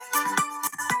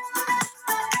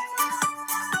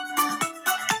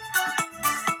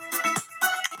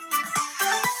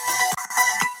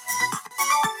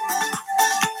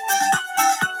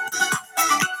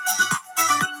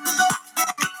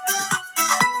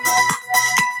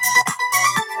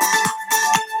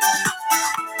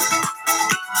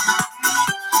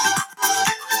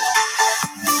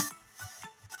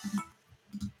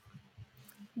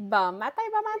Bon matin!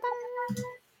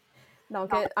 Donc,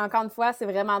 encore une fois, c'est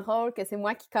vraiment drôle que c'est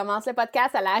moi qui commence le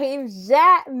podcast. Ça n'arrive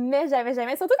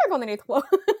jamais. Surtout quand on est les trois.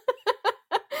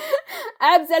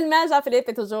 Habituellement, Jean-Philippe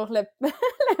est toujours le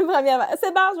premier.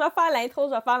 C'est bon, je vais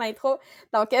faire l'intro.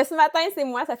 Donc, ce matin, c'est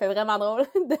moi. Ça fait vraiment drôle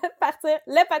de partir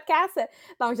le podcast.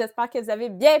 Donc, j'espère que vous avez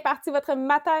bien parti votre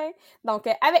matin. Donc,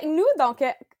 avec nous,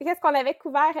 qu'est-ce qu'on avait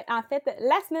couvert, en fait,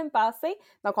 la semaine passée?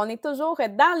 Donc, on est toujours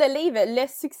dans le livre « Le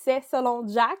succès selon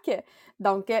Jack ».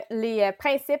 Donc, les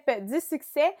principes du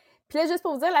succès. Puis là, juste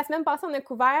pour vous dire, la semaine passée, on a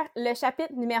couvert le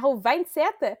chapitre numéro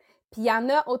 27. Puis il y en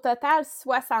a au total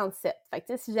 67. Fait que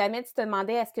tu sais, si jamais tu te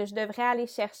demandais est-ce que je devrais aller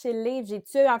chercher le livre,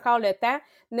 j'ai-tu encore le temps?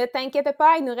 Ne t'inquiète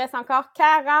pas, il nous reste encore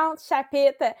 40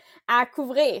 chapitres à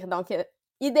couvrir. Donc,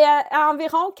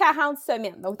 environ 40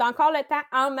 semaines. Donc, tu as encore le temps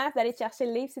en masse d'aller chercher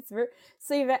le livre si tu veux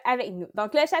suivre avec nous.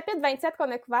 Donc, le chapitre 27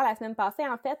 qu'on a couvert la semaine passée,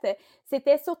 en fait,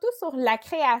 c'était surtout sur la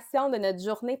création de notre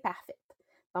journée parfaite.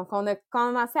 Donc, on a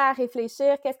commencé à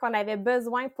réfléchir qu'est-ce qu'on avait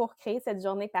besoin pour créer cette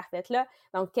journée parfaite-là.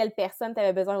 Donc, quelle personne tu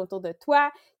avais besoin autour de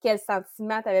toi, quels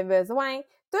sentiments tu avais besoin,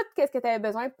 tout ce que tu avais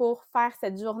besoin pour faire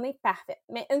cette journée parfaite.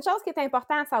 Mais une chose qui est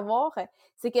importante à savoir,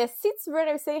 c'est que si tu veux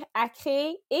réussir à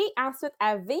créer et ensuite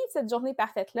à vivre cette journée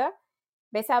parfaite-là,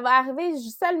 bien, ça va arriver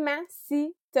seulement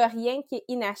si tu n'as rien qui est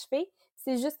inachevé.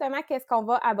 C'est justement qu'est-ce qu'on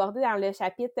va aborder dans le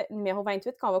chapitre numéro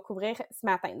 28 qu'on va couvrir ce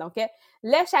matin. Donc,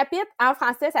 le chapitre en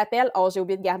français s'appelle... Oh, j'ai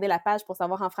oublié de garder la page pour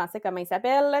savoir en français comment il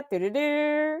s'appelle.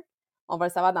 On va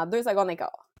le savoir dans 2 secondes et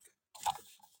quart.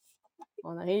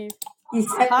 On arrive. Ici.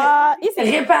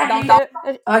 Réparer. Donc,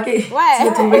 OK, ouais. tu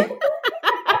l'as trouvé.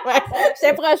 Ouais,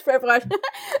 j'étais proche.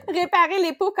 Réparer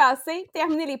les pots cassés,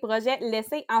 terminer les projets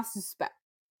laissés en suspens.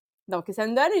 Donc, ça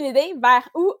nous donne une idée vers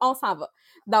où on s'en va.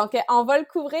 Donc, on va le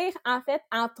couvrir, en fait,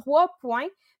 en 3 points.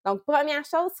 Donc, première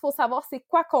chose, il faut savoir c'est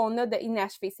quoi qu'on a de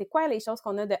inachevé. C'est quoi les choses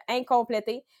qu'on a de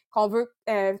incomplétées qu'on veut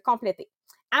compléter.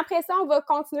 Après ça, on va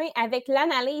continuer avec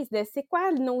l'analyse de c'est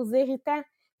quoi nos irritants,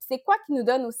 c'est quoi qui nous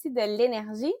donne aussi de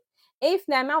l'énergie. Et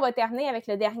finalement, on va terminer avec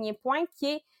le dernier point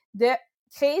qui est de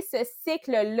créer ce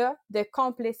cycle-là de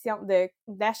complétion,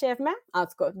 d'achèvement, en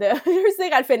tout cas, de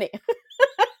réussir à le finir.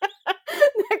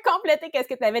 De compléter qu'est-ce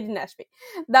que tu avais d'inachevé.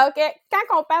 Donc,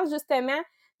 quand on parle justement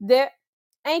de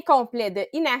incomplet, de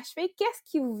inachevé, qu'est-ce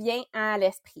qui vous vient à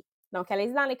l'esprit? Donc,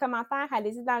 allez-y dans les commentaires,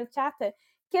 allez-y dans le chat.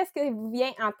 Qu'est-ce qui vous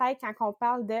vient en tête quand on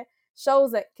parle de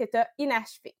choses que tu as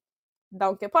inachevées?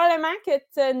 Donc, probablement que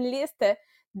tu as une liste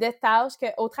de tâches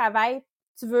qu'au travail,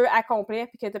 tu veux accomplir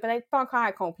puis que tu n'as peut-être pas encore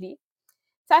accompli.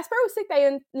 Ça se peut aussi que tu aies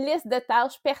une liste de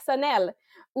tâches personnelles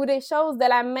ou des choses de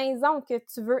la maison que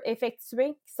tu veux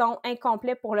effectuer qui sont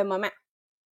incomplets pour le moment.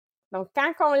 Donc,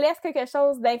 quand on laisse quelque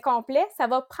chose d'incomplet, ça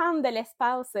va prendre de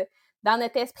l'espace dans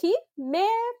notre esprit, mais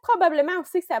probablement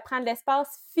aussi que ça prend de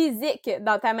l'espace physique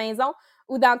dans ta maison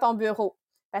ou dans ton bureau.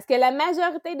 Parce que la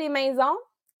majorité des maisons,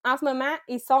 en ce moment,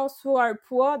 ils sont sous un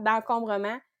poids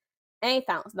d'encombrement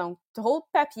intense. Donc, trop de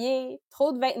papier,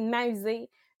 trop de vêtements usés,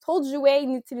 trop de jouets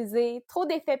inutilisés, trop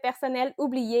d'effets personnels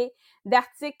oubliés,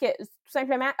 d'articles tout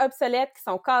simplement obsolètes qui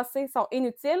sont cassés, sont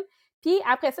inutiles. Puis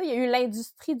après ça, il y a eu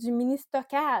l'industrie du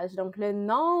mini-stockage. Donc, le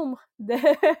nombre de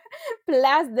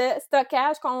places de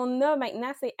stockage qu'on a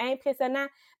maintenant, c'est impressionnant.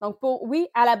 Donc, pour, oui,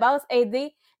 à la base,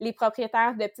 aider les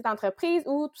propriétaires de petites entreprises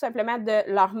ou tout simplement de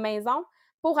leur maison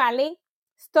pour aller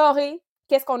storer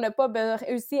qu'est-ce qu'on n'a pas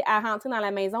réussi à rentrer dans la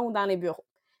maison ou dans les bureaux.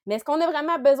 Mais est-ce qu'on a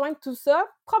vraiment besoin de tout ça?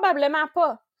 Probablement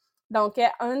pas. Donc,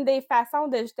 une des façons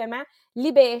de justement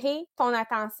libérer ton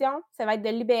attention, ça va être de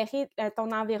libérer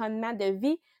ton environnement de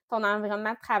vie, ton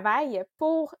environnement de travail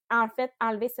pour, en fait,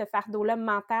 enlever ce fardeau-là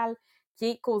mental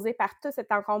qui est causé par tout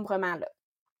cet encombrement-là.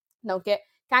 Donc,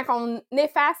 quand on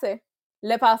efface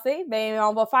le passé, bien,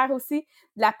 on va faire aussi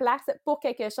de la place pour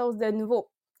quelque chose de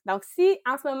nouveau. Donc, si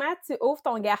en ce moment, tu ouvres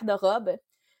ton garde-robe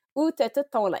ou tu as tout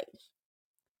ton linge,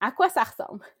 à quoi ça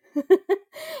ressemble?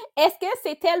 Est-ce que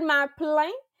c'est tellement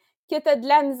plein que tu as de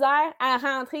la misère à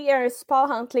rentrer un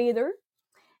support entre les deux?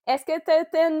 Est-ce que tu as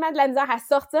tellement de la misère à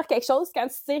sortir quelque chose quand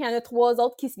tu sais qu'il y en a 3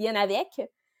 autres qui se viennent avec?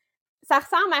 Ça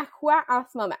ressemble à quoi en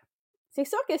ce moment? C'est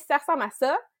sûr que si ça ressemble à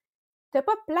ça, tu n'as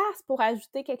pas de place pour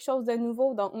ajouter quelque chose de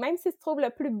nouveau. Donc, même si tu trouves le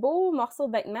plus beau morceau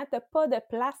de vêtement, tu n'as pas de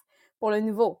place pour le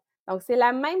nouveau. Donc, c'est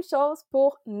la même chose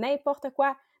pour n'importe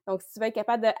quoi. Donc, si tu veux être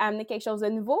capable d'amener quelque chose de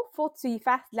nouveau, il faut que tu y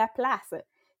fasses de la place.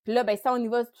 Puis là, ben ça, on y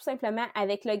va tout simplement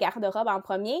avec le garde-robe en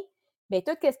premier. Bien,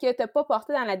 tout ce que tu n'as pas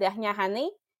porté dans la dernière année,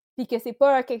 puis que c'est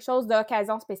pas quelque chose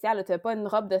d'occasion spéciale, tu n'as pas une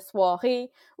robe de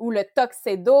soirée ou le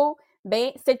tuxedo,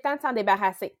 bien, c'est le temps de s'en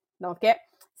débarrasser. Donc,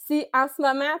 si en ce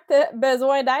moment, tu as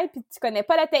besoin d'aide puis tu connais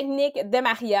pas la technique de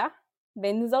Maria,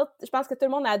 ben nous autres, je pense que tout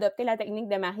le monde a adopté la technique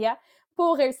de Maria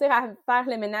pour réussir à faire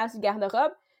le ménage du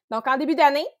garde-robe. Donc, en début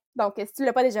d'année, donc si tu ne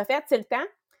l'as pas déjà fait, c'est le temps,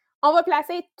 on va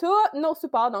placer tous nos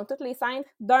supports, donc toutes les cintres,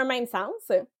 d'un même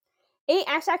sens. Et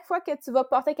à chaque fois que tu vas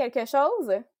porter quelque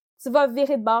chose, tu vas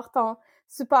virer de bord ton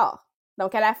support.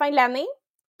 Donc, à la fin de l'année,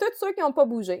 tous ceux qui n'ont pas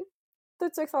bougé, tous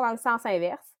ceux qui sont dans le sens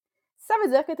inverse, ça veut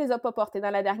dire que tu ne les as pas portés dans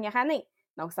la dernière année.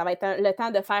 Donc, ça va être le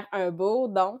temps de faire un beau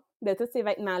don de tous ces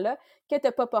vêtements-là que tu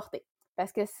n'as pas portés.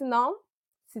 Parce que sinon,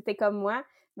 si tu es comme moi,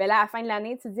 ben là, à la fin de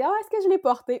l'année, tu te dis « Ah, est-ce que je l'ai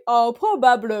porté? Oh,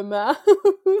 probablement!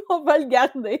 On va le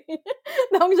garder! »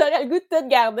 Donc, j'aurais le goût de tout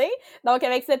garder. Donc,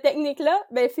 avec cette technique-là,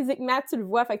 ben physiquement, tu le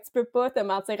vois. Fait que tu peux pas te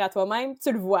mentir à toi-même,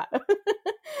 tu le vois.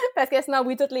 Parce que sinon,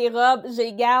 oui, toutes les robes, je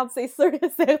les garde, c'est sûr et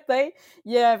certain.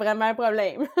 Il y a vraiment un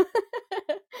problème.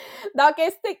 Donc,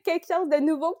 si c'est quelque chose de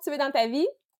nouveau que tu veux dans ta vie,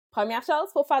 première chose,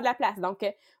 il faut faire de la place. Donc,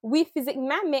 oui,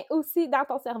 physiquement, mais aussi dans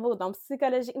ton cerveau. Donc,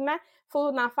 psychologiquement, il faut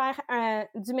en faire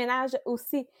du ménage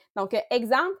aussi. Donc,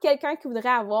 exemple, quelqu'un qui voudrait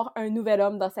avoir un nouvel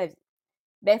homme dans sa vie.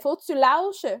 Ben, il faut que tu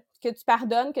lâches, que tu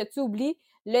pardonnes, que tu oublies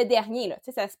le dernier. Là. Tu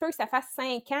sais, ça se peut que ça fasse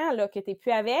 5 ans là, que tu n'es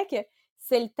plus avec.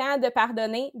 C'est le temps de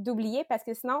pardonner, d'oublier, parce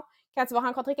que sinon, quand tu vas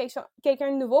rencontrer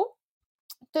quelqu'un de nouveau,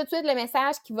 tout de suite, le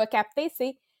message qu'il va capter,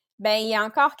 c'est ben il y a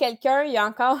encore quelqu'un, il y a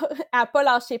encore à pas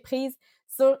lâcher prise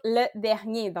sur le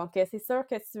dernier. Donc, c'est sûr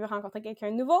que si tu veux rencontrer quelqu'un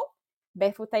de nouveau, ben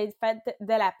il faut être fait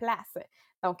de la place.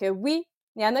 Donc, oui,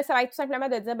 il y en a que ça va être tout simplement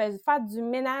de dire, ben je vais faire du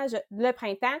ménage le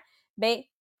printemps. Ben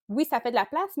oui, ça fait de la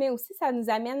place, mais aussi ça nous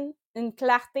amène une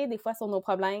clarté des fois sur nos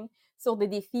problèmes, sur des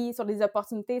défis, sur des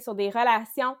opportunités, sur des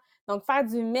relations. Donc, faire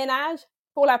du ménage,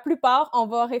 pour la plupart, on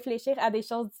va réfléchir à des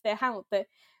choses différentes.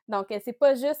 Donc, c'est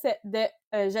pas juste de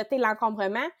jeter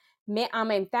l'encombrement, mais en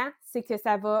même temps, c'est que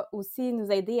ça va aussi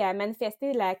nous aider à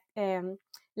manifester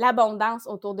l'abondance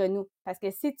autour de nous. Parce que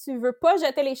si tu veux pas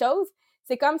jeter les choses,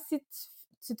 c'est comme si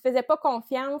tu te faisais pas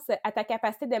confiance à ta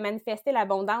capacité de manifester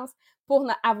l'abondance pour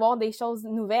avoir des choses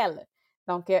nouvelles.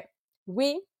 Donc,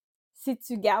 oui, si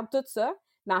tu gardes tout ça,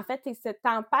 mais en fait,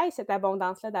 t'empêches cette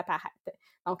abondance-là d'apparaître.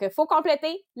 Donc, il faut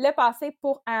compléter le passé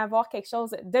pour avoir quelque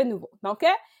chose de nouveau. Donc,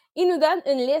 il nous donne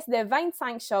une liste de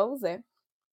 25 choses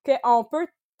qu'on peut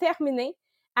terminer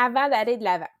avant d'aller de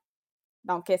l'avant.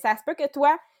 Donc, ça se peut que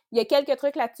toi, il y a quelques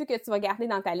trucs là-dessus que tu vas garder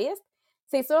dans ta liste.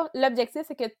 C'est sûr, l'objectif,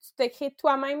 c'est que tu te crées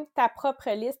toi-même ta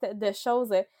propre liste de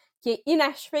choses qui est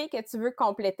inachevée que tu veux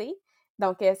compléter.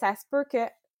 Donc, ça se peut qu'il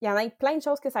y en ait plein de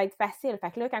choses que ça va être facile.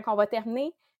 Fait que là, quand on va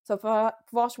terminer, tu vas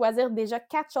pouvoir choisir déjà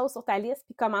 4 choses sur ta liste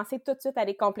puis commencer tout de suite à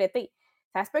les compléter.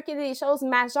 Ça se peut qu'il y ait des choses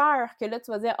majeures que là,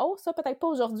 tu vas dire « Oh, ça peut-être pas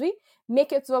aujourd'hui », mais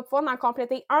que tu vas pouvoir en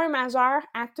compléter un majeur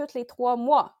à tous les 3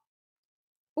 mois.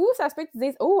 Ou ça se peut que tu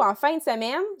dises « Oh, en fin de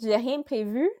semaine, j'ai rien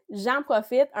prévu, j'en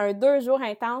profite, un 2 jours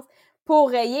intense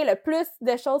pour rayer le plus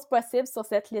de choses possibles sur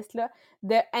cette liste-là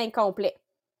de incomplet. »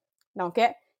 Donc,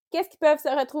 qu'est-ce qui peuvent se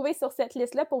retrouver sur cette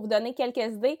liste-là pour vous donner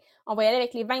quelques idées? On va y aller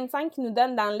avec les 25 qu'ils nous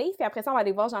donnent dans le livre, puis après ça, on va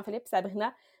aller voir Jean-Philippe et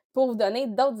Sabrina pour vous donner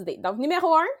d'autres idées. Donc,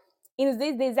 numéro 1, ils nous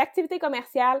disent des activités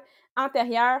commerciales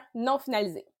antérieures non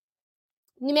finalisées.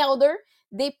 Numéro 2,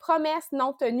 des promesses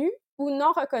non tenues ou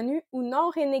non reconnues ou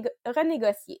non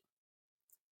renégociées.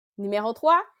 Numéro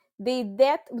 3, des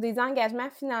dettes ou des engagements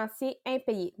financiers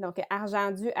impayés, donc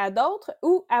argent dû à d'autres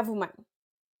ou à vous-même.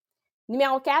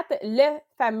 Numéro 4, le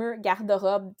fameux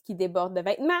garde-robe qui déborde de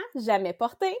vêtements, jamais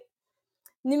porté.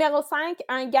 Numéro 5,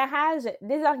 un garage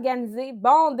désorganisé,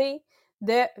 bondé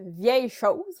de vieilles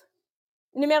choses.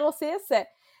 Numéro 6,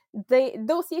 des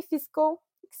dossiers fiscaux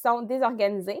qui sont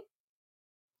désorganisés.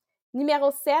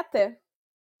 Numéro 7,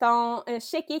 ton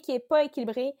chéquier qui n'est pas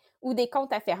équilibré ou des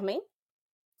comptes à fermer.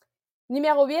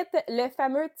 Numéro 8, le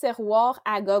fameux tiroir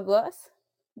à gogos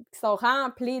qui sont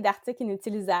remplis d'articles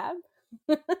inutilisables.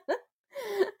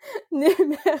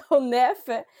 Numéro 9,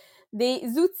 des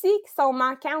outils qui sont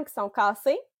manquants ou qui sont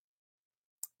cassés.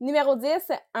 Numéro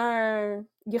 10, un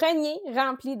grenier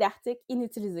rempli d'articles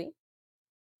inutilisés.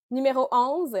 Numéro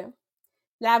 11,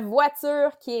 la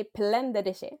voiture qui est pleine de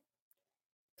déchets.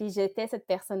 Puis j'étais cette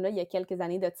personne-là il y a quelques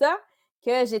années de ça,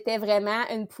 que j'étais vraiment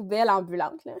une poubelle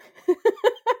ambulante, là.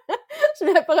 Je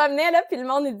me promenais, là, puis le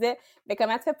monde nous disait « Mais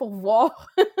comment tu fais pour voir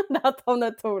dans ton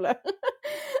auto, là? »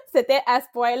 C'était à ce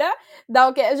point-là.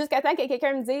 Donc, jusqu'à temps que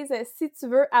quelqu'un me dise « Si tu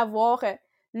veux avoir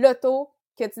l'auto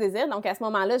que tu désires », donc à ce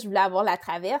moment-là, je voulais avoir la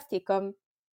Traverse, qui est comme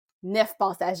 9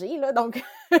 passagers, là. Donc,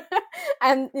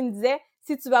 il me disait «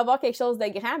 Si tu veux avoir quelque chose de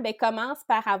grand, ben commence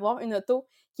par avoir une auto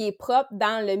qui est propre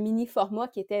dans le mini-format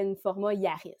qui était une format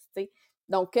Yaris, tu sais. »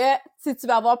 Donc, si tu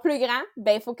veux avoir plus grand,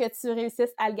 ben il faut que tu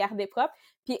réussisses à le garder propre.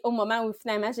 Puis au moment où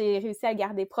finalement j'ai réussi à le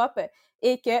garder propre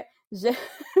et que je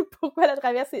pourquoi la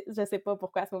traversée? Je sais pas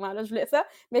pourquoi à ce moment-là je voulais ça,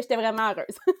 mais j'étais vraiment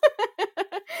heureuse.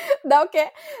 Donc,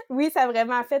 oui, ça a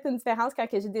vraiment fait une différence quand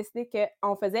j'ai décidé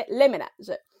qu'on faisait le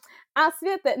ménage.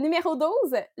 Ensuite, numéro 12,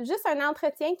 juste un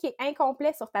entretien qui est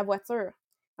incomplet sur ta voiture.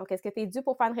 Donc, est-ce que tu es dû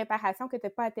pour faire une réparation que tu n'as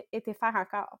pas été faire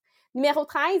encore? Numéro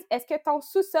 13, est-ce que ton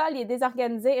sous-sol est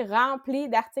désorganisé, rempli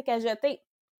d'articles à jeter?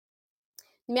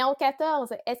 Numéro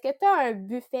 14, est-ce que tu as un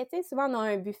buffet? Tu sais, souvent, on a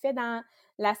un buffet dans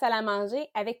la salle à manger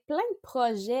avec plein de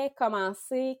projets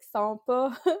commencés qui sont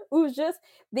pas, ou juste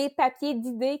des papiers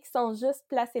d'idées qui sont juste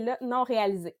placés là, non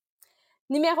réalisés.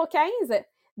 Numéro 15,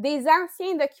 des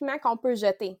anciens documents qu'on peut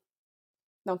jeter.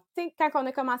 Donc, tu sais, quand on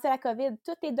a commencé la COVID,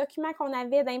 tous les documents qu'on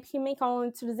avait d'imprimés, qu'on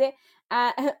utilisait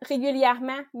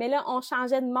régulièrement, mais là, on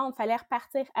changeait de monde, il fallait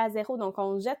repartir à zéro. Donc,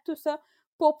 on jette tout ça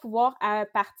pour pouvoir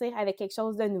partir avec quelque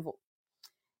chose de nouveau.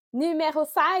 Numéro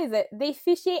 16, des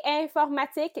fichiers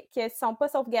informatiques qui ne sont pas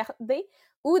sauvegardés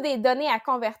ou des données à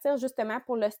convertir justement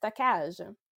pour le stockage.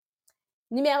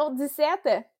 Numéro 17,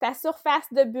 ta surface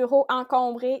de bureau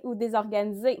encombrée ou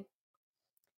désorganisée.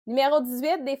 Numéro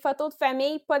 18, des photos de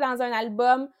famille pas dans un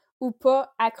album ou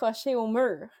pas accrochées au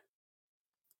mur.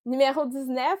 Numéro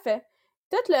 19,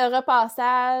 tout le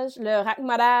repassage, le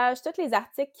raccommodage, tous les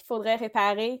articles qu'il faudrait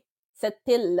réparer, cette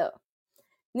pile-là.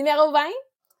 Numéro 20,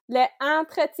 le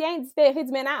entretien différé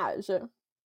du ménage.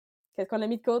 Qu'est-ce qu'on a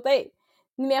mis de côté?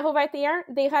 Numéro 21,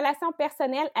 des relations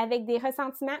personnelles avec des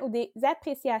ressentiments ou des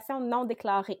appréciations non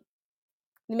déclarées.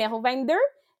 Numéro 22,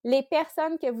 les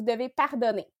personnes que vous devez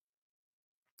pardonner.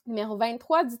 Numéro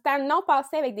 23, du temps non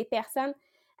passé avec des personnes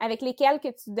avec lesquelles que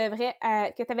tu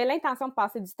avais l'intention de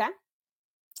passer du temps.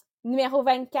 Numéro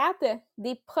 24,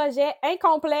 des projets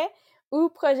incomplets ou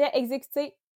projets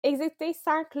exécutés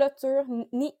sans clôture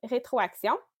ni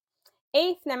rétroaction.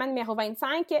 Et finalement, numéro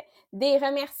 25, des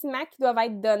remerciements qui doivent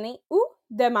être donnés ou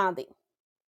demandés.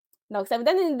 Donc, ça vous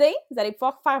donne une idée. Vous allez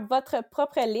pouvoir faire votre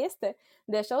propre liste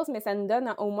de choses, mais ça nous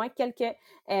donne au moins quelques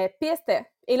pistes.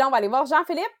 Et là, on va aller voir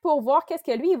Jean-Philippe pour voir qu'est-ce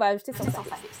que lui, il va ajouter sur sa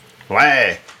liste.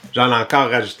 Ouais, j'en ai encore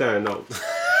rajouté un autre.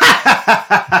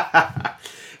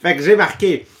 Fait que j'ai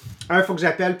marqué, il faut que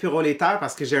j'appelle Puroléteur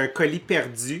parce que j'ai un colis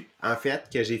perdu, en fait,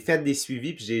 que j'ai fait des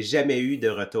suivis puis j'ai jamais eu de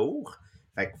retour.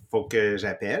 Fait qu'il faut que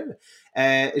j'appelle.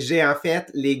 J'ai en fait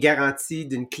les garanties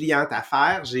d'une cliente à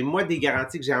faire. J'ai moi des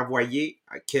garanties que j'ai envoyées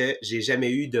que j'ai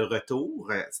jamais eu de retour.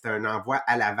 C'était un envoi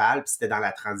à Laval puis c'était dans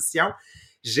la transition.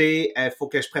 Faut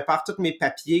que je prépare tous mes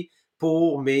papiers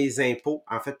pour mes impôts,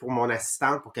 en fait, pour mon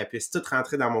assistante, pour qu'elle puisse tout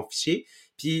rentrer dans mon fichier.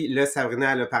 Puis là,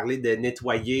 Sabrina, elle a parlé de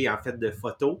nettoyer, en fait, de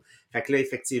photos. Fait que là,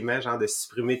 effectivement, genre de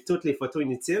supprimer toutes les photos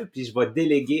inutiles. Puis je vais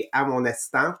déléguer à mon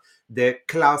assistante de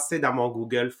classer dans mon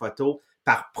Google Photos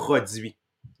par produit.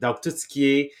 Donc, tout ce qui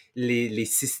est les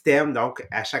systèmes. Donc,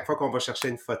 à chaque fois qu'on va chercher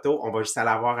une photo, on va juste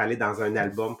aller dans un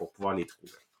album pour pouvoir les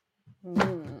trouver.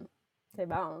 C'est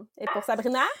bon. Et pour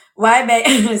Sabrina? Ouais, ben,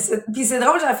 puis c'est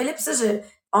drôle, Jean-Philippe, ça,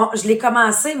 je l'ai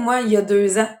commencé, moi, il y a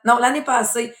 2 ans. Non, l'année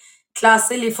passée,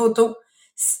 classer les photos.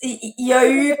 Il y a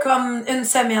eu comme une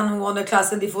semaine où on a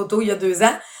classé des photos il y a 2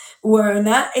 ans ou 1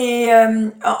 an et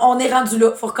on est rendu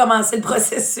là. Faut recommencer le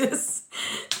processus.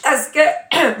 Parce que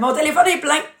mon téléphone est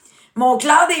plein, mon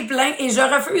cloud est plein et je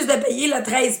refuse de payer le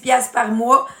 13$ par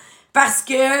mois parce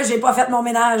que j'ai pas fait mon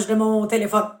ménage de mon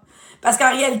téléphone. Parce qu'en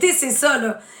réalité, c'est ça,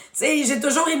 là. Tu sais, ils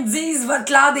me disent, votre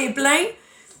cloud est plein.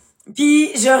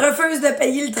 Puis je refuse de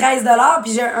payer le 13$.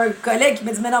 Puis j'ai un collègue qui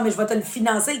me dit, mais non, mais je vais te le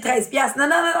financer, le 13$.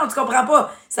 Non, tu comprends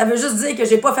pas. Ça veut juste dire que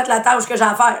j'ai pas fait la tâche que j'ai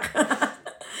à faire.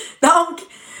 Donc,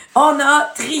 on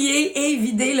a trié et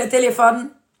vidé le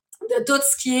téléphone de tout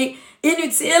ce qui est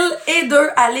inutile et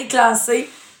aller classer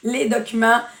les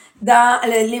documents dans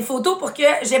les photos pour que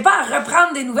j'ai pas à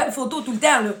reprendre des nouvelles photos tout le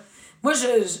temps, là. Moi,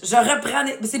 je reprends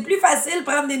c'est plus facile de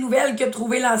prendre des nouvelles que de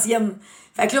trouver l'ancienne.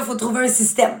 Fait que là, il faut trouver un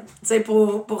système, tu sais,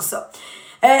 pour ça.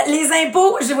 Les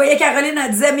impôts, je voyais Caroline, elle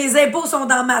disait, mes impôts sont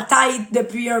dans ma tête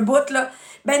depuis un bout, là.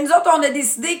 Ben, nous autres, on a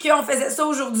décidé qu'on faisait ça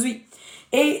aujourd'hui.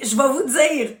 Et je vais vous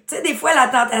dire, tu sais, des fois, la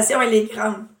tentation, elle est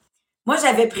grande. Moi,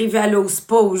 j'avais prévu aller au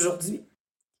spa aujourd'hui.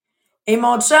 Et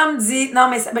mon chum dit, non,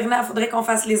 mais Sabrina, il faudrait qu'on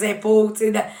fasse les impôts,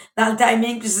 tu sais, dans le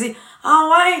timing. Puis je dis,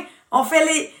 ouais, on fait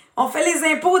les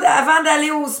impôts avant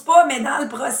d'aller au spa, mais dans le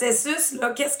processus,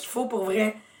 là, qu'est-ce qu'il faut pour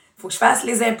vrai? Faut que je fasse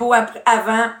les impôts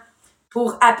avant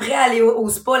pour après aller au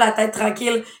spa la tête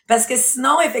tranquille. Parce que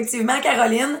sinon, effectivement,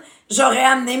 Caroline, j'aurais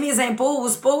amené mes impôts au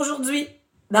spa aujourd'hui,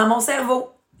 dans mon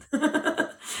cerveau.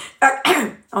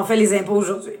 On fait les impôts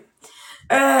aujourd'hui.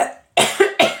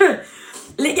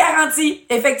 Les garanties.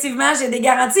 Effectivement, j'ai des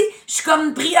garanties. Je suis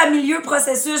comme pris à milieu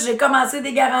processus. J'ai commencé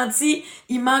des garanties.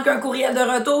 Il manque un courriel de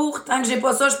retour. Tant que j'ai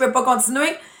pas ça, je peux pas continuer.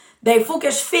 ben il faut que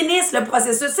je finisse le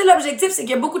processus. Tu sais, l'objectif, c'est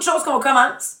qu'il y a beaucoup de choses qu'on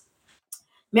commence,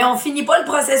 mais on finit pas le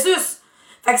processus.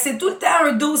 Fait que c'est tout le temps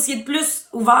un dossier de plus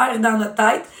ouvert dans notre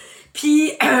tête.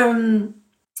 Puis,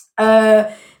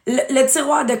 le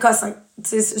tiroir de cossin.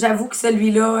 Tu sais, j'avoue que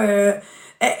celui-là,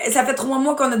 ça fait 3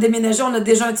 mois qu'on a déménagé, on a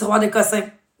déjà un tiroir de cossin.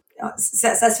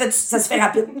 Ça se fait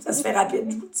rapide. Ça se fait rapide,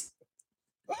 je vous dis.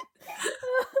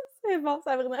 C'est bon,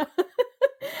 Sabrina.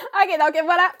 OK, donc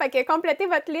voilà. Fait que complétez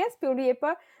votre liste, puis n'oubliez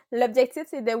pas, l'objectif,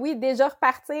 c'est de, oui, déjà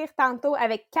repartir tantôt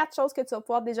avec 4 choses que tu vas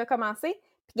pouvoir déjà commencer,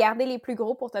 puis garder les plus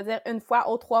gros pour te dire une fois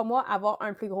aux 3 mois, avoir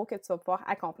un plus gros que tu vas pouvoir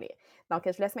accomplir. Donc,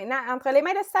 je laisse maintenant entre les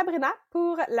mains de Sabrina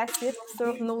pour la suite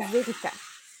sur nos héritages.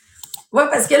 Oui,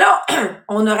 parce que là,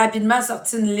 on a rapidement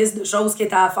sorti une liste de choses qui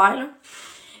étaient à faire, là.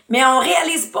 Mais on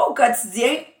réalise pas au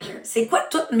quotidien c'est quoi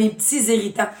tous mes petits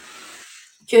irritants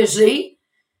que j'ai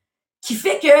qui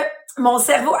fait que mon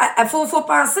cerveau, faut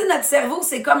penser, notre cerveau,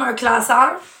 c'est comme un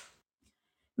classeur.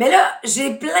 Mais là,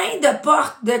 j'ai plein de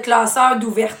portes de classeurs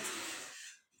d'ouvertes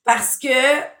parce que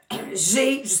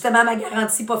j'ai justement ma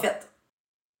garantie pas faite.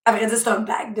 À vrai dire, c'est un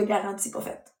bac de garantie pas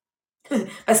faite.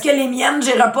 Parce que les miennes,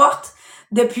 j'y reporte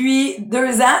depuis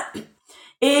 2 ans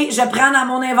et je prends dans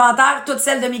mon inventaire toutes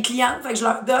celles de mes clients. Fait que je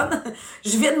leur donne,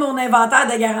 je vide mon inventaire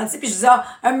de garantie puis je dis,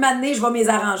 un moment donné, je vais m'y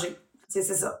arranger. C'est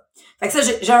ça. Fait que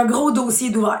ça, j'ai un gros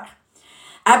dossier d'ouvert.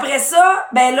 Après ça,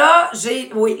 ben là,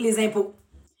 oui, les impôts.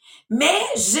 Mais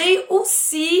j'ai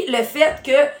aussi le fait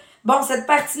que, bon, cette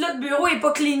partie-là de bureau est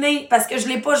pas cleanée parce que je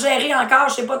l'ai pas gérée encore.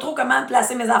 Je sais pas trop comment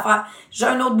placer mes affaires. J'ai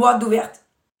une autre boîte d'ouverte.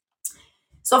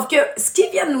 Sauf que ce qu'ils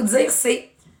viennent nous dire,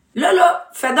 c'est, là,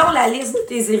 fais donc la liste de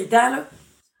tes irritants,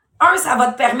 là. Ça va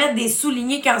te permettre de les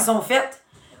souligner quand ils sont faits,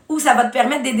 ou ça va te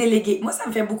permettre de les déléguer. Moi, ça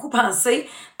me fait beaucoup penser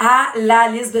à la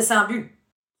liste de 100 buts.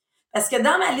 Parce que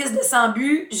dans ma liste de 100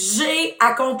 buts, j'ai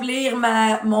accomplir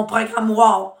mon programme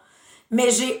WOW. Mais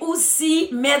j'ai aussi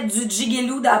mettre du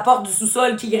jigelou dans la porte du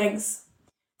sous-sol qui grince.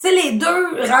 Tu sais, les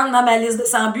deux rentrent dans ma liste de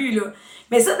 100 buts, là.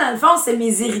 Mais ça, dans le fond, c'est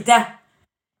mes irritants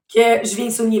que je viens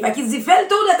souligner. Fait qu'il dit, fais le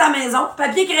tour de ta maison,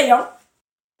 papier, crayon,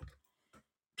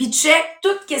 puis check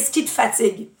tout ce qui te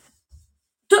fatigue.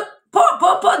 Tout,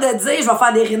 pas de dire, je vais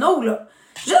faire des rénaux, là.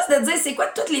 Juste de dire, c'est quoi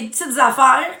toutes les petites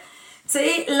affaires. Tu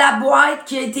sais, la boîte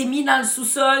qui a été mise dans le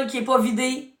sous-sol, qui est pas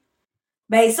vidée.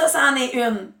 Ben, ça en est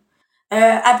une.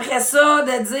 Après ça,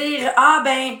 de dire,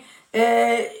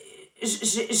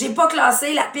 j'ai pas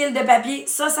classé la pile de papier.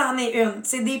 Ça en est une.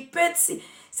 C'est des petits.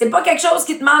 C'est pas quelque chose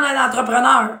qui te demande un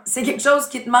entrepreneur. C'est quelque chose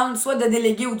qui te demande soit de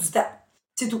déléguer ou du temps.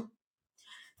 C'est tout.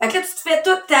 Fait que là, tu te fais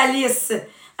toute ta liste.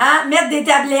 Hein? Mettre des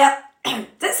tablettes.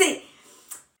 Tu sais, c'est...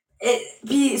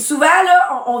 Puis souvent,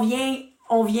 là,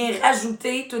 on vient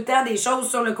rajouter tout le temps des choses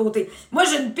sur le côté. Moi,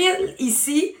 j'ai une pile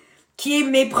ici qui est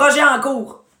mes projets en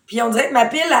cours. Puis on dirait que ma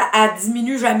pile, elle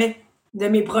diminue jamais de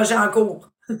mes projets en cours.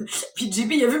 Puis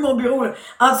JP, il a vu mon bureau, là.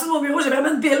 En dessous de mon bureau, j'ai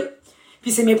vraiment une pile.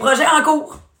 Puis c'est mes projets en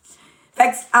cours.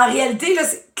 Fait que, en réalité, là,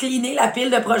 c'est cleaner la pile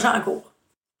de projets en cours.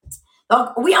 Donc,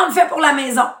 oui, on le fait pour la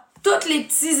maison. Tous les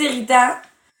petits irritants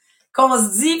qu'on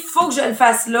se dit, faut que je le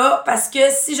fasse là, parce que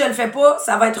si je le fais pas,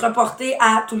 ça va être reporté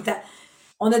à tout le temps.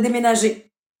 On a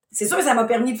déménagé. C'est sûr que ça m'a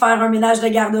permis de faire un ménage de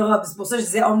garde-robe. C'est pour ça que je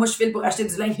disais, moi, je file pour acheter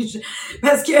du linge.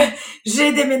 Parce que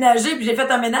j'ai déménagé puis j'ai fait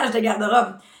un ménage de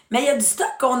garde-robe. Mais il y a du stock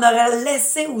qu'on aurait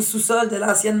laissé au sous-sol de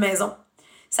l'ancienne maison.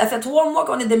 Ça fait 3 mois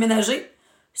qu'on est déménagé.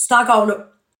 C'est encore là.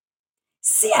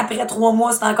 Si après 3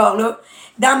 mois, c'est encore là,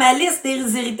 dans ma liste des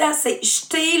irritants, c'est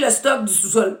jeter le stock du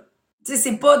sous-sol. Tu sais,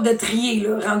 c'est pas de trier,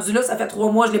 là. Rendu là, ça fait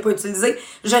 3 mois, je l'ai pas utilisé.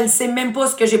 Je ne sais même pas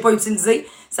ce que j'ai pas utilisé.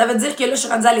 Ça veut dire que là, je suis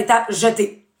rendue à l'étape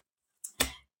jeter.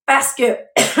 Parce que,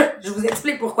 je vous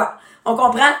explique pourquoi. On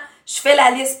comprend, je fais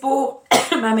la liste pour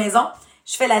ma maison,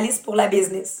 je fais la liste pour la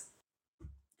business.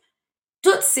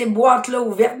 Toutes ces boîtes-là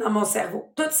ouvertes dans mon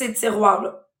cerveau, tous ces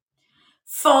tiroirs-là,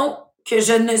 font que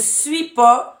je ne suis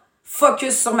pas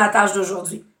focus sur ma tâche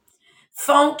d'aujourd'hui.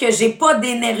 Font que j'ai pas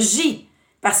d'énergie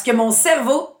parce que mon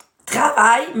cerveau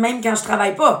travaille même quand je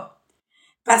travaille pas.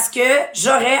 Parce que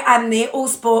j'aurais amené au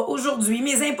spa aujourd'hui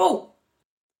mes impôts.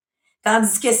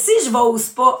 Tandis que si je vais au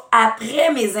spa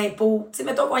après mes impôts, tu sais,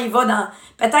 mettons qu'on y va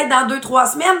peut-être dans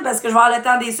 2-3 semaines parce que je vais avoir le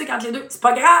temps des sucres entre les deux, c'est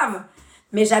pas grave.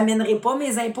 Mais j'amènerai pas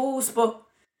mes impôts au spa.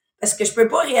 Parce que je peux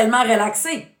pas réellement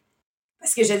relaxer.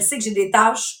 Parce que je le sais que j'ai des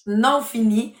tâches non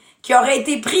finies qui auraient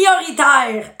été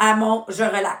prioritaires à mon je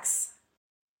relaxe.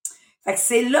 Fait que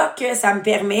c'est là que ça me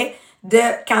permet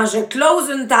quand je close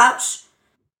une tâche,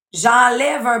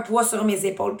 j'enlève un poids sur mes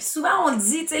épaules. Puis souvent, on le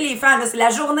dit, tu sais, les femmes, là, c'est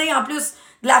la journée en plus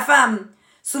de la femme.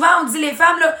 Souvent, on dit les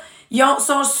femmes, là,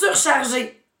 sont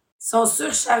surchargées. Sont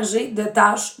surchargées de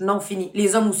tâches non finies.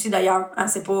 Les hommes aussi, d'ailleurs. Hein,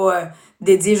 c'est pas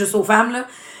dédié juste aux femmes, là.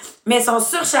 mais sont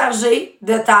surchargés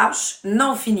de tâches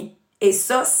non finies. Et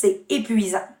ça, c'est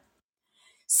épuisant.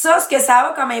 Ça, ce que ça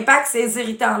a comme impact, ces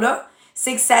irritants-là,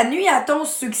 c'est que ça nuit à ton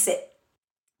succès.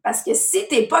 Parce que si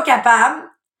tu n'es pas capable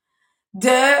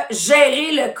de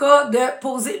gérer le cas de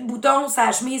poser le bouton sur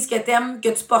la chemise que t'aimes, que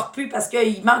tu portes plus parce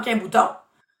qu'il manque un bouton,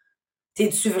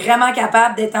 es-tu vraiment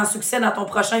capable d'être en succès dans ton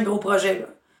prochain gros projet, là?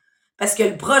 Parce que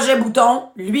le projet bouton,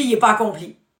 lui, il n'est pas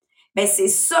accompli. Ben, c'est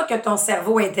ça que ton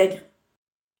cerveau intègre.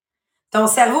 Ton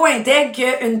cerveau intègre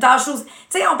qu'une tâche... Tu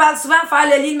sais, on parle souvent de faire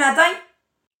le lit le matin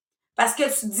parce que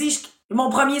tu te dis, mon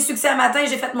premier succès le matin,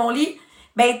 j'ai fait mon lit.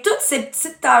 Ben, toutes ces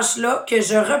petites tâches-là que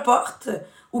je reporte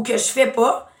ou que je fais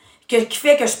pas, qui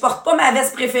fait que je porte pas ma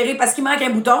veste préférée parce qu'il manque un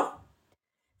bouton,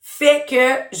 fait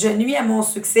que je nuis à mon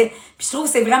succès. Puis je trouve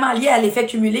que c'est vraiment lié à l'effet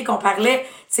cumulé qu'on parlait.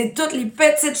 C'est toutes les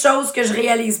petites choses que je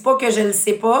réalise pas, que je le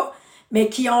sais pas, mais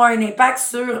qui ont un impact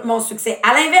sur mon succès.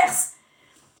 À l'inverse,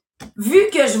 vu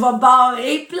que je vais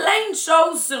barrer plein de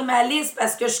choses sur ma liste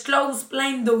parce que je close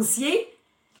plein de dossiers,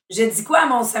 je dis quoi à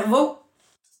mon cerveau?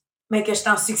 Mais que je suis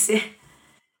en succès.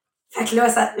 Fait que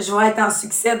là, je vais être en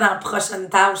succès dans la prochaine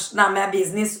tâche, dans ma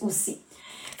business aussi.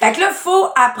 Fait que là, il faut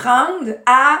apprendre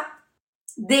à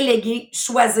déléguer,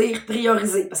 choisir,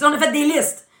 prioriser. Parce que là, on a fait des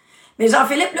listes. Mais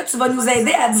Jean-Philippe, là, tu vas nous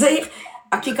aider à dire,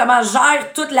 OK, comment je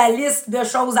gère toute la liste de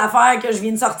choses à faire que je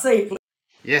viens de sortir.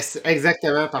 Yes,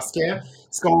 exactement, parce que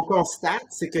ce qu'on constate,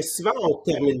 c'est que souvent, on ne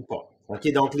termine pas. OK,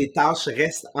 donc les tâches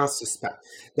restent en suspens.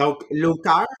 Donc,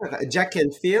 l'auteur, Jack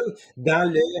Canfield, dans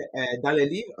le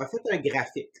livre, a fait un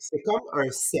graphique. C'est comme un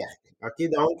cercle. OK,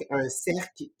 donc un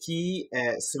cercle qui,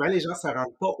 souvent, les gens ne se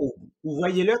rendent pas au bout. Vous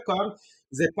voyez-le comme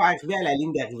vous n'êtes pas arrivé à la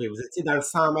ligne d'arrivée. Vous étiez dans le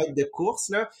 100 mètres de course,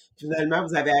 là, finalement,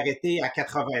 vous avez arrêté à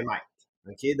 80 mètres.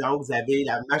 OK, donc vous avez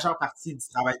la majeure partie du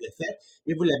travail de fait,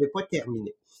 mais vous ne l'avez pas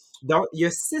terminé. Donc, il y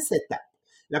a 6 étapes.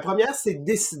 La première, c'est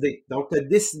décider. Donc, tu as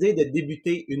décidé de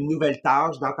débuter une nouvelle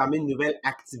tâche, d'entamer une nouvelle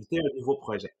activité, un nouveau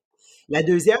projet. La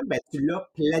deuxième, ben, tu l'as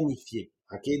planifié.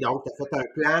 OK? Donc, tu as fait un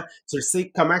plan, tu le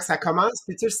sais comment ça commence,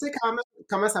 puis tu le sais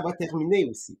comment ça va terminer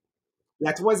aussi.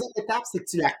 La troisième étape, c'est que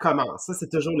tu la commences. Ça, c'est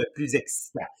toujours le plus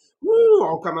excitant. Ouh,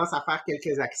 on commence à faire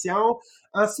quelques actions.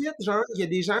 Ensuite, genre, il y a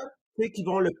des gens qui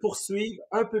vont le poursuivre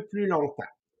un peu plus longtemps.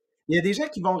 Il y a des gens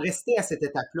qui vont rester à cette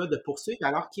étape-là de poursuivre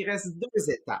alors qu'il reste 2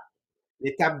 étapes.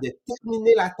 L'étape de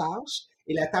terminer la tâche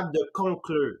et l'étape de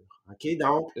conclure. OK?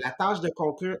 Donc, la tâche de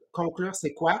conclure,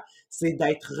 c'est quoi? C'est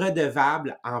d'être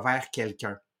redevable envers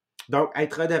quelqu'un. Donc,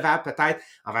 être redevable peut-être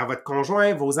envers votre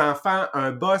conjoint, vos enfants,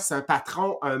 un boss, un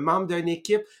patron, un membre d'une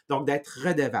équipe. Donc, d'être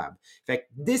redevable. Fait que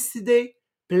décider,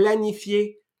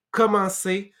 planifier,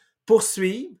 commencer,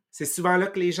 poursuivre. C'est souvent là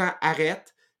que les gens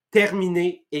arrêtent.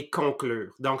 Terminer et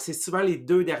conclure. Donc, c'est souvent les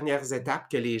 2 dernières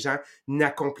étapes que les gens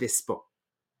n'accomplissent pas.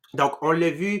 Donc, on l'a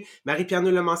vu, Marie-Pierre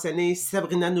nous l'a mentionné,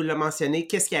 Sabrina nous l'a mentionné.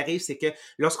 Qu'est-ce qui arrive, c'est que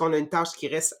lorsqu'on a une tâche qui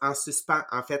reste en suspens,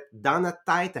 en fait, dans notre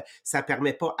tête, ça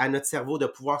permet pas à notre cerveau de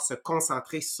pouvoir se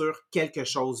concentrer sur quelque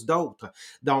chose d'autre.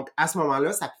 Donc, à ce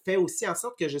moment-là, ça fait aussi en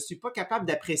sorte que je suis pas capable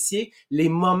d'apprécier les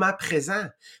moments présents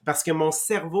parce que mon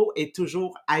cerveau est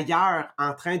toujours ailleurs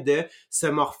en train de se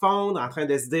morfondre, en train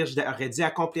de se dire, j'aurais dû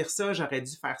accomplir ça, j'aurais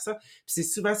dû faire ça. Puis c'est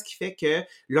souvent ce qui fait que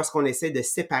lorsqu'on essaie de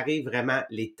séparer vraiment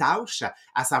les tâches,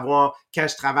 à savoir quand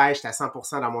je travaille, je suis à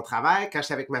 100% dans mon travail. Quand je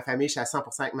suis avec ma famille, je suis à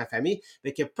 100% avec ma famille.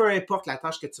 Mais que peu importe la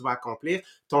tâche que tu vas accomplir,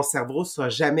 ton cerveau ne sera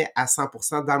jamais à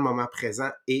 100% dans le moment présent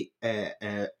et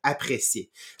apprécié.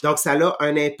 Donc, ça a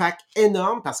un impact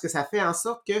énorme parce que ça fait en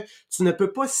sorte que tu ne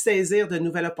peux pas saisir de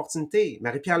nouvelles opportunités.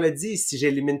 Marie-Pierre l'a dit, si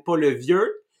j'élimine pas le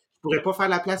vieux, je pourrais pas faire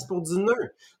la place pour du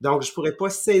neuf. Donc, je pourrais pas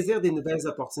saisir des nouvelles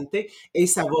opportunités et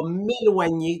ça va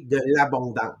m'éloigner de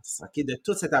l'abondance, OK? De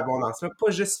toute cette abondance-là, pas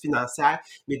juste financière,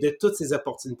 mais de toutes ces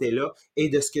opportunités-là et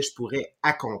de ce que je pourrais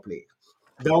accomplir.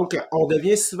 Donc, on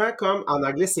devient souvent comme, en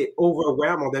anglais, c'est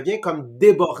overwhelmed, on devient comme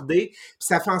débordé, puis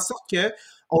ça fait en sorte que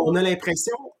on a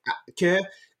l'impression que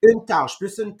une tâche,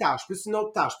 plus une tâche, plus une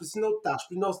autre tâche, plus une autre tâche,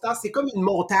 plus une autre tâche, c'est comme une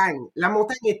montagne. La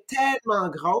montagne est tellement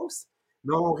grosse,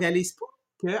 mais on réalise pas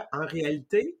qu'en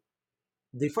réalité,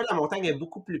 des fois, la montagne est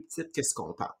beaucoup plus petite que ce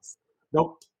qu'on pense.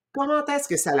 Donc, comment est-ce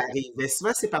que ça arrive? Bien, souvent,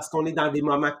 c'est parce qu'on est dans des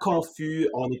moments confus,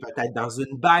 on est peut-être dans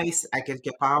une baisse à quelque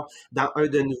part, dans un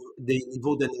des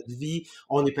niveaux de notre vie,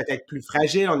 on est peut-être plus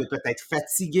fragile, on est peut-être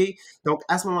fatigué. Donc,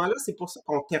 à ce moment-là, c'est pour ça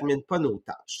qu'on ne termine pas nos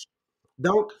tâches.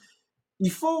 Donc,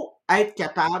 il faut être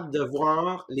capable de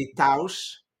voir les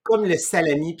tâches comme le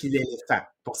salami puis l'éléphant.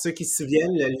 Pour ceux qui se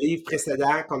souviennent, le livre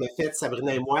précédent qu'on a fait,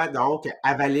 Sabrina et moi, donc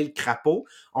Avaler le crapaud,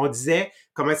 on disait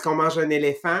comment est-ce qu'on mange un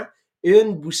éléphant?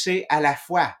 Une bouchée à la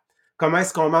fois. Comment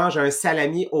est-ce qu'on mange un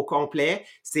salami au complet?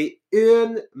 C'est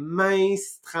une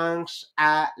mince tranche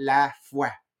à la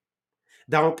fois.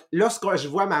 Donc, lorsque je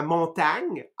vois ma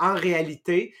montagne, en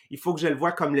réalité, il faut que je le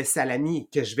vois comme le salami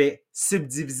que je vais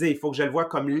subdiviser. Il faut que je le vois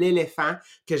comme l'éléphant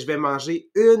que je vais manger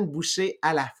une bouchée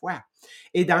à la fois.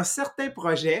 Et dans certains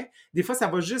projets, des fois, ça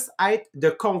va juste être de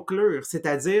conclure,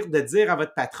 c'est-à-dire de dire à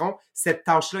votre patron, cette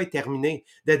tâche-là est terminée.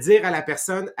 De dire à la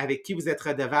personne avec qui vous êtes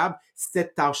redevable,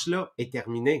 cette tâche-là est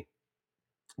terminée.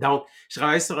 Donc, je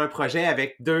travaille sur un projet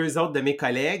avec 2 autres de mes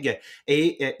collègues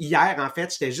et hier, en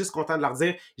fait, j'étais juste content de leur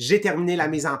dire, j'ai terminé la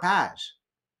mise en page.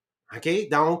 OK?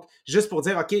 Donc, juste pour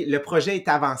dire, OK, le projet est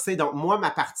avancé. Donc, moi, ma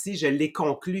partie, je l'ai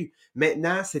conclue.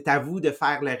 Maintenant, c'est à vous de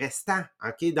faire le restant.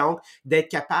 OK? Donc, d'être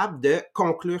capable de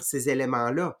conclure ces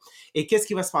éléments-là. Et qu'est-ce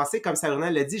qui va se passer? Comme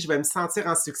Sabrina l'a dit, je vais me sentir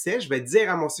en succès. Je vais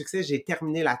dire à mon succès, j'ai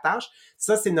terminé la tâche.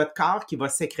 Ça, c'est notre corps qui va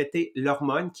sécréter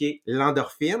l'hormone qui est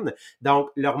l'endorphine. Donc,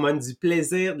 l'hormone du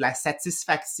plaisir, de la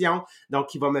satisfaction. Donc,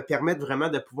 qui va me permettre vraiment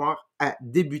de pouvoir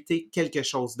débuter quelque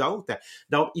chose d'autre.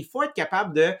 Donc, il faut être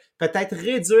capable de peut-être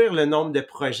réduire le nombre de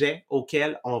projets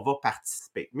auxquels on va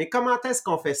participer. Mais comment est-ce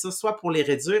qu'on fait ça? Soit pour les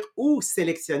réduire ou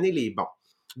sélectionner les bons.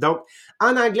 Donc,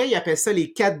 en anglais, ils appellent ça les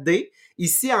 4D.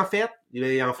 Ici, en fait,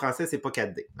 en français, c'est pas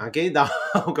 4D. OK?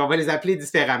 Donc, on va les appeler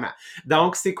différemment.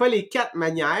 Donc, c'est quoi les 4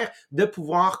 manières de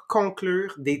pouvoir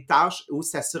conclure des tâches ou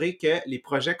s'assurer que les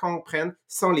projets qu'on prenne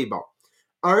sont les bons?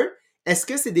 1. Est-ce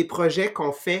que c'est des projets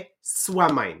qu'on fait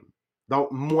soi-même? Donc,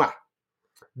 moi.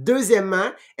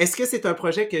 Deuxièmement, est-ce que c'est un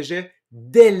projet que je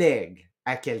délègue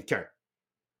à quelqu'un?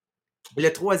 Le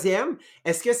troisième,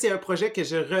 est-ce que c'est un projet que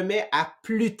je remets à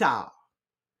plus tard?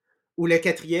 Ou le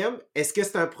quatrième, est-ce que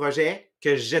c'est un projet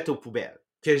que je jette aux poubelles,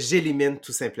 que j'élimine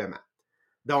tout simplement?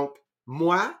 Donc,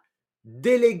 moi,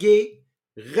 déléguer,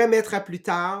 remettre à plus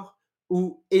tard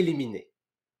ou éliminer.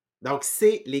 Donc,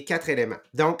 c'est les 4 éléments.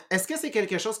 Donc, est-ce que c'est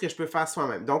quelque chose que je peux faire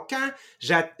soi-même? Donc, quand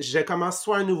je commence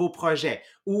soit un nouveau projet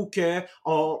ou que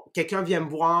quelqu'un vient me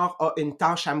voir, a une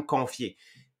tâche à me confier,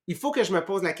 il faut que je me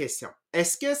pose la question.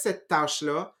 Est-ce que cette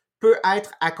tâche-là peut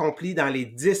être accomplie dans les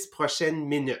 10 prochaines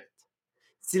minutes?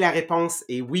 Si la réponse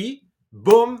est oui,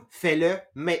 boum, fais-le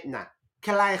maintenant.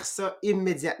 Claire ça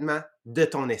immédiatement de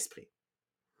ton esprit.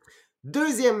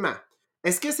 Deuxièmement,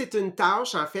 est-ce que c'est une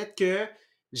tâche, en fait, que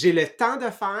j'ai le temps de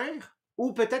faire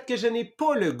ou peut-être que je n'ai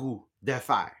pas le goût de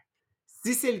faire?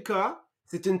 Si c'est le cas,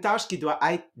 c'est une tâche qui doit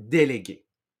être déléguée.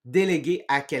 Déléguée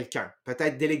à quelqu'un.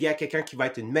 Peut-être déléguée à quelqu'un qui va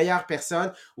être une meilleure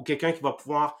personne ou quelqu'un qui va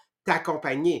pouvoir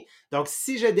t'accompagner. Donc,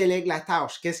 si je délègue la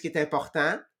tâche, qu'est-ce qui est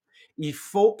important? Il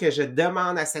faut que je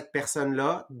demande à cette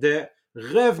personne-là de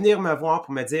revenir me voir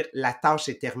pour me dire la tâche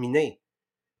est terminée.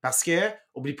 Parce que,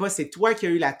 oublie pas, c'est toi qui as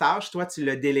eu la tâche, toi tu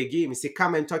l'as délégué, mais c'est quand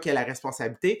même toi qui as la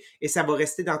responsabilité et ça va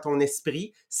rester dans ton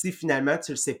esprit si finalement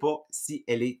tu ne sais pas si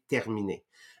elle est terminée.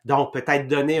 Donc, peut-être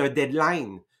donner un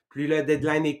deadline. Plus le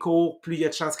deadline est court, plus il y a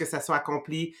de chances que ça soit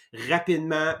accompli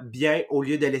rapidement, bien, au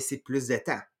lieu de laisser plus de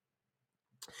temps.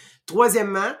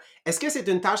 Troisièmement, est-ce que c'est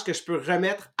une tâche que je peux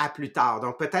remettre à plus tard?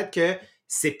 Donc, peut-être que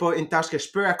c'est pas une tâche que je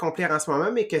peux accomplir en ce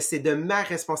moment, mais que c'est de ma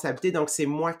responsabilité, donc c'est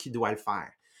moi qui dois le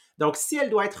faire. Donc, si elle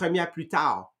doit être remise à plus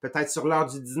tard, peut-être sur l'heure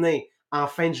du dîner, en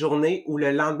fin de journée ou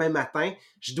le lendemain matin,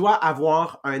 je dois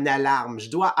avoir un alarme. Je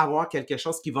dois avoir quelque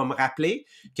chose qui va me rappeler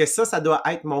que ça doit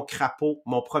être mon crapaud,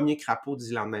 mon premier crapaud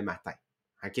du lendemain matin.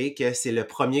 OK? Que c'est le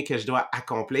premier que je dois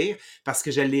accomplir parce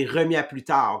que je l'ai remis à plus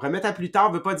tard. Remettre à plus tard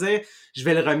ne veut pas dire je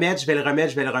vais le remettre, je vais le remettre,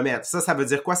 je vais le remettre. Ça veut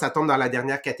dire quoi? Ça tombe dans la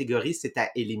dernière catégorie, c'est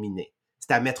à éliminer.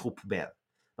 C'est à mettre aux poubelles.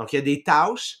 Donc, il y a des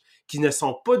tâches qui ne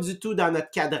sont pas du tout dans notre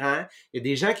cadran. Il y a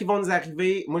des gens qui vont nous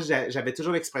arriver. Moi, j'avais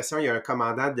toujours l'expression, il y a un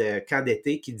commandant de camp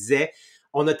d'été qui disait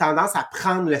on a tendance à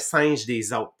prendre le singe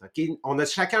des autres. OK? On a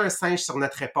chacun un singe sur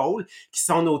notre épaule, qui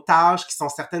sont nos tâches, qui sont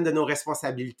certaines de nos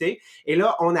responsabilités. Et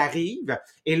là, on arrive,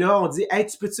 et là, on dit hey,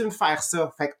 tu peux-tu me faire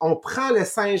ça? Fait qu'on prend le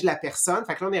singe de la personne.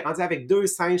 Fait que là, on est rendu avec 2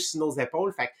 singes sur nos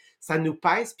épaules. Fait que ça nous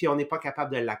pèse, puis on n'est pas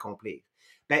capable de l'accomplir.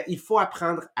 Ben, il faut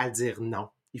apprendre à dire non.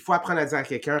 Il faut apprendre à dire à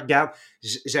quelqu'un, regarde,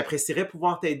 j'apprécierais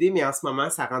pouvoir t'aider, mais en ce moment,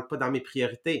 ça rentre pas dans mes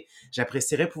priorités.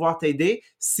 J'apprécierais pouvoir t'aider.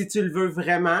 Si tu le veux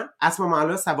vraiment, à ce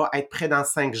moment-là, ça va être prêt dans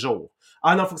 5 jours.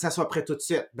 Ah non, il faut que ça soit prêt tout de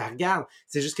suite. Ben regarde,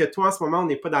 c'est juste que toi, en ce moment, on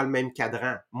n'est pas dans le même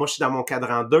cadran. Moi, je suis dans mon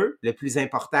cadran 2, le plus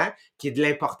important, qui est de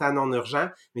l'important non urgent,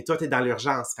 mais toi, tu es dans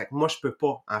l'urgence. Fait que moi, je peux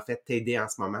pas, en fait, t'aider en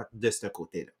ce moment de ce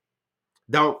côté-là.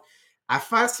 Donc, à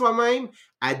faire soi-même,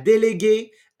 à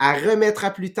déléguer, à remettre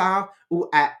à plus tard ou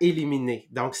à éliminer.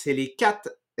 Donc, c'est les quatre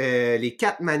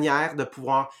manières de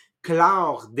pouvoir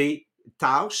clore des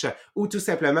tâches ou tout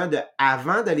simplement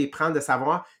avant de les prendre, de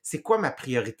savoir c'est quoi ma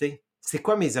priorité? C'est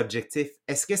quoi mes objectifs?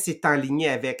 Est-ce que c'est en ligne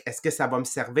avec? Est-ce que ça va me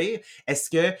servir?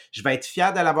 Est-ce que je vais être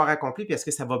fier de l'avoir accompli? Puis est-ce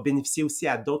que ça va bénéficier aussi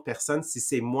à d'autres personnes si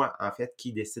c'est moi, en fait,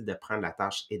 qui décide de prendre la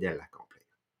tâche et de l'accomplir?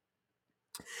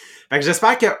 Fait que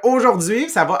j'espère qu'aujourd'hui,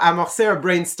 ça va amorcer un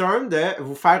brainstorm de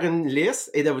vous faire une liste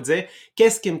et de vous dire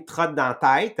qu'est-ce qui me trotte dans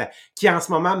la tête, qui en ce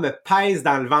moment me pèse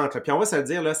dans le ventre. Puis on va se le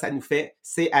dire, là, ça nous fait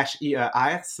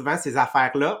CHIER. Souvent, ces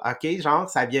affaires-là, OK, genre,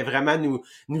 ça vient vraiment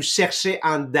nous chercher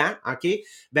en dedans, OK?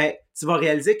 Ben, tu vas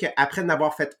réaliser qu'après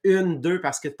d'avoir fait 1, 2,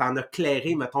 parce que tu en as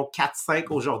clairé, mettons, 4,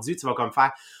 5 aujourd'hui, tu vas comme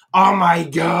faire « Oh my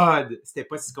God! » C'était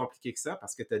pas si compliqué que ça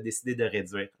parce que tu as décidé de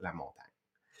réduire la montagne.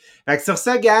 Fait que sur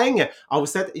ce, gang, on vous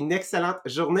souhaite une excellente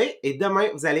journée et demain,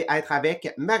 vous allez être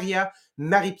avec Maria,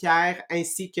 Marie-Pierre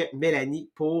ainsi que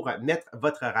Mélanie pour mettre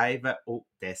votre rêve au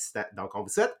test. Donc, on vous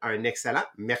souhaite un excellent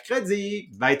mercredi.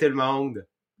 Bye tout le monde!